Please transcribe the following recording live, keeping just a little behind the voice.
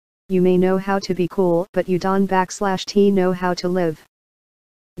You may know how to be cool, but you don't /t know how to live.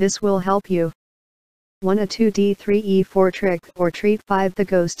 This will help you. 1 a 2 D3 E4 trick or treat 5 the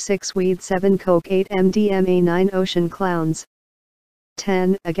ghost 6 weed 7 coke 8 MDMA 9 ocean clowns.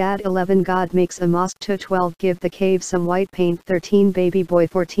 10 Agad 11 God makes a mosque to 12 give the cave some white paint 13 baby boy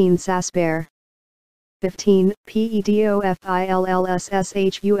 14 sass bear. 15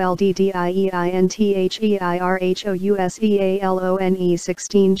 PEDOFILLSSHULDDIEINTHEIRHOUSEALONE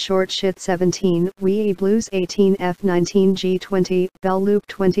 16 short shit 17 Wee blues 18 F19 G20 Bell loop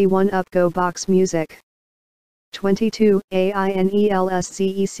 21 up go box music 22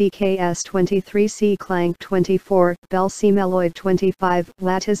 AINELSZECKS 23 C clank 24 Bell C meloid 25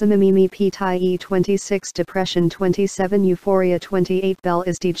 Latismimimi Ptie 26 Depression 27 Euphoria 28 Bell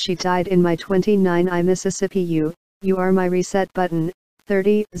is deed she died in my 29 I Mississippi you are my reset button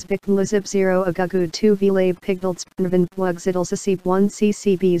 30 Zbikmlizib 0 Agagud 2 Vlave Pigdalds Pnvin Plugzidlsasib 1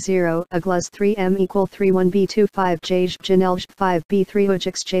 CCB 0 Agluz 3 M equal 3 1 B 2 5 Jaj Janelj 5 B 3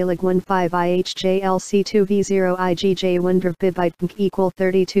 Ujix Jalig 1 5 IHJLC 2 V 0 IGJ 1 Bibite equal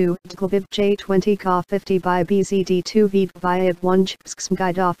 32 Dglbib J 20 Ka 50 by BZD 2 V Viab 1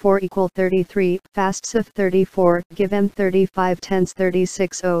 Xmgaida 4 equal 33 Fastsif 34 Give M 35 Tens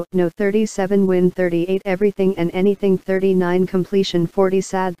 36 0 No 37 Win 38 Everything and Anything 39 Completion 40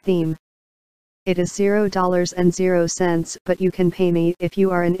 Sad theme. It is $0 and 0 cents, but you can pay me if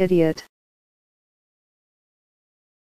you are an idiot.